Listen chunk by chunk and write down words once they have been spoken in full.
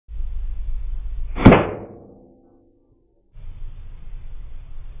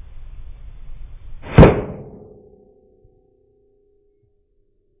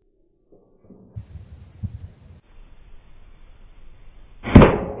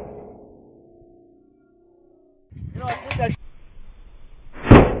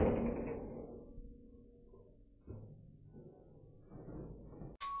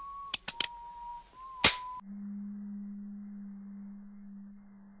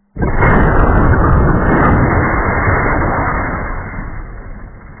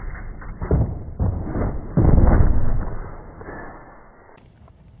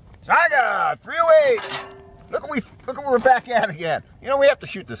we're back at it again. You know, we have to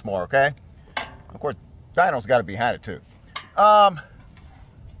shoot this more, okay? Of course, dyno's got to be behind it too.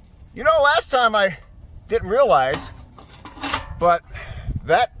 You know, last time I didn't realize, but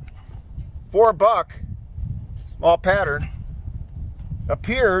that $4 small pattern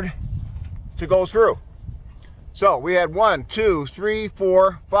appeared to go through. So we had 1, 2, 3,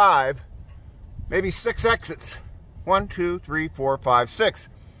 4, 5, maybe 6 exits. 1, 2, 3, 4, 5, 6.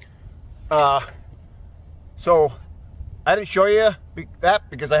 So I didn't show you that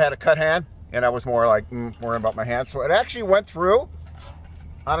because I had a cut hand and I was more like worrying about my hand. So it actually went through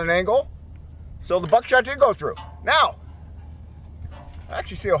on an angle. So the buckshot did go through. Now, I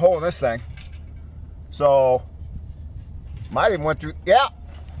actually see a hole in this thing. So might even went through. Yeah.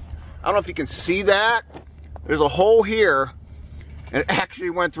 I don't know if you can see that. There's a hole here and it actually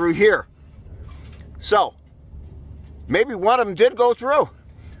went through here. So maybe one of them did go through.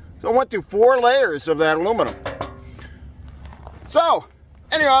 So it went through 4 layers of that aluminum. So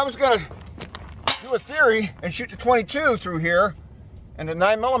anyway, I was gonna do a theory and shoot the 22 through here and the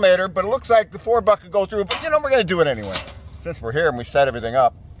 9mm, but it looks like the $4 could go through. But you know, we're gonna do it anyway since we're here and we set everything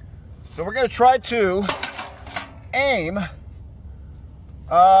up. So we're gonna try to aim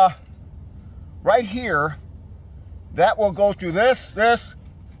right here. That will go through this,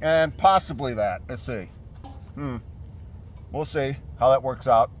 and possibly that. Let's see. We'll see how that works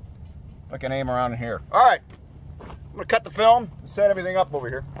out. If I can aim around in here. All right. I'm gonna cut the film and set everything up over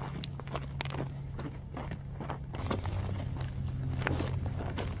here.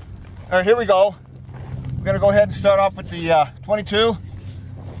 All right, here we go. We're gonna go ahead and start off with the 22.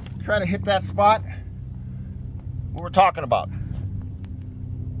 Try to hit that spot what we're talking about.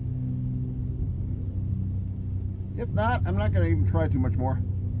 If not, I'm not gonna even try too much more.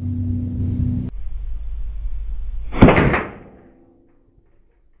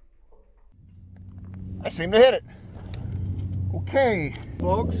 I seem to hit it. Okay,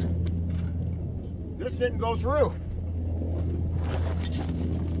 folks. This didn't go through.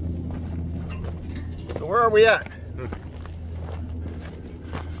 So where are we at?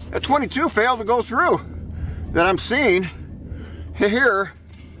 That 22 failed to go through that I'm seeing here.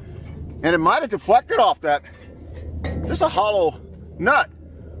 And it might have deflected off that. This is a hollow nut.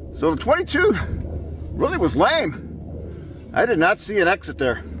 So the 22 really was lame. I did not see an exit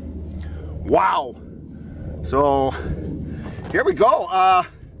there. Wow. So here we go.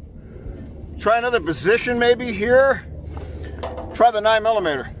 Try another position maybe here. Try the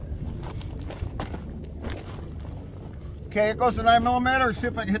 9mm. Okay, it goes to 9mm. See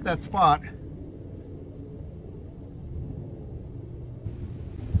if I can hit that spot.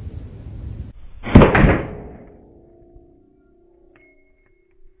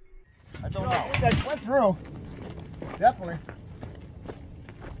 I don't know. I think that went through. Definitely.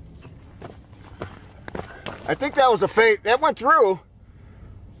 I think that was a fake. That went through,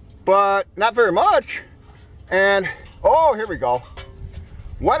 but not very much. And, oh, here we go.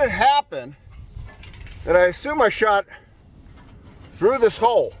 What had happened that I assume I shot through this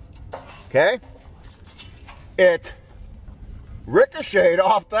hole, okay? It ricocheted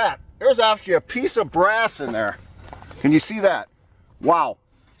off that. There's actually a piece of brass in there. Can you see that? Wow.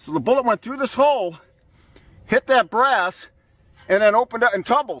 So the bullet went through this hole, hit that brass, and then opened up and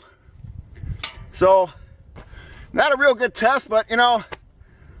tumbled. So, not a real good test, but you know,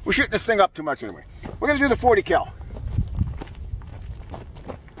 we're shooting this thing up too much anyway. We're gonna do the 40 cal.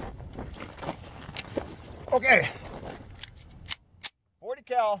 Okay. 40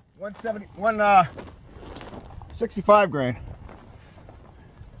 cal, 165 grain.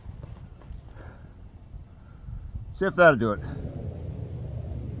 See if that'll do it.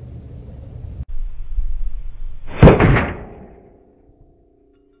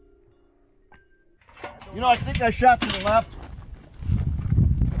 You know, I think I shot to the left.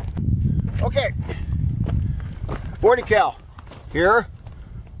 Okay. 40 cal. Here.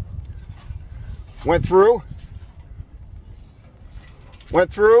 Went through.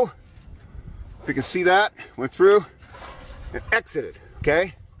 Went through. If you can see that. Went through. And exited.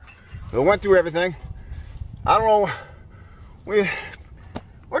 Okay. So it went through everything. I don't know. We're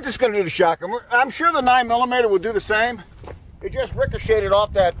just going to do the shotgun. I'm sure the 9mm will do the same. It just ricocheted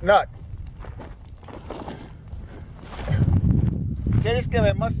off that nut. Okay, just give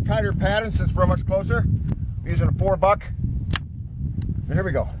it a much tighter pattern since we're much closer. I'm using a $4. And here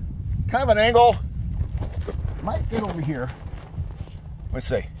we go. Kind of an angle. Might get over here. Let's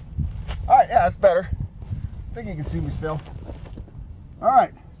see. All right, yeah, that's better. I think you can see me still. All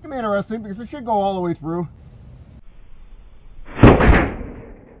right, it's gonna be interesting because it should go all the way through.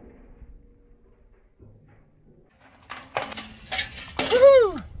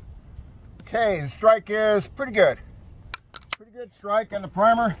 Woohoo! Okay, the strike is pretty good. good strike on the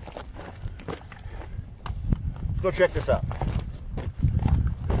primer. Let's go check this out.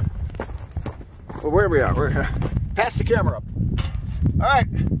 Well, where we are? We're pass the camera up. All right.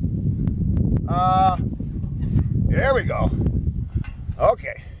 There we go.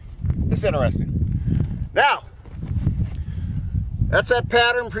 Okay. This is interesting. Now, that's that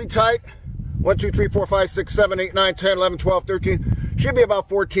pattern, pretty tight. 1, 2, 3, 4, 5, 6, 7, 8, 9, 10, 11, 12, 13. Should be about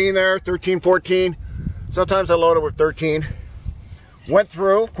 14 there, 13, 14. Sometimes I load it with 13. Went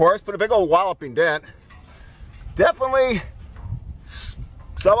through, of course, put a big old walloping dent. Definitely,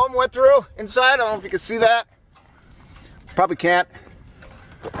 some of them went through inside. I don't know if you can see that. Probably can't.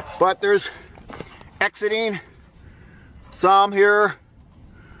 But there's exiting some here.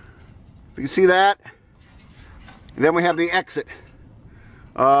 If you can see that. And then we have the exit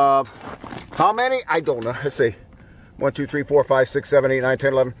of how many? I don't know. Let's see. 1, 2, 3, 4, 5, 6, 7, 8, 9,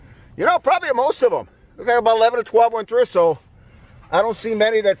 10, 11. You know, probably most of them. Look at about 11 or 12 went through, so I don't see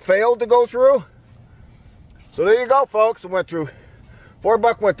many that failed to go through. So there you go, folks. It went through.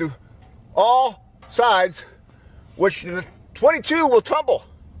 4-buck went through all sides, which the 22 will tumble.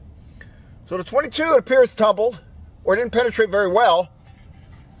 So the 22, it appears, tumbled, or didn't penetrate very well.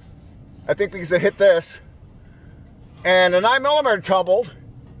 I think because it hit this. And the 9mm tumbled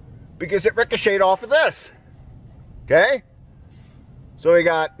because it ricocheted off of this. Okay? So we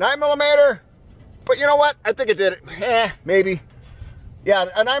got 9mm, but you know what? I think it did it. Maybe. Yeah,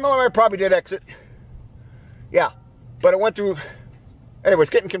 a 9mm probably did exit. Yeah, but it went through. Anyway,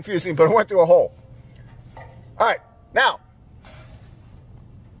 it's getting confusing, but it went through a hole. All right, now.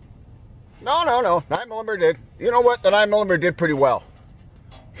 No. 9mm did. You know what? The 9mm did pretty well.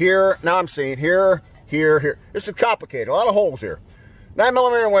 Here, now I'm seeing here. This is complicated. A lot of holes here.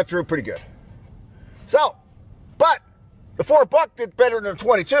 9mm went through pretty good. So, but the 4-buck did better than the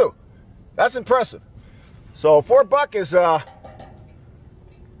 22. That's impressive. So 4-buck is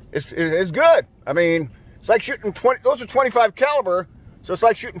good. I mean, it's like shooting 20. Those are 25 caliber, so it's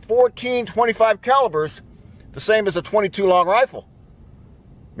like shooting 14 25 calibers, the same as a 22 long rifle.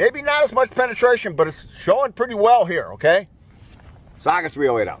 Maybe not as much penetration, but it's showing pretty well here. Okay. Sockets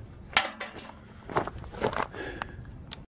 308 out.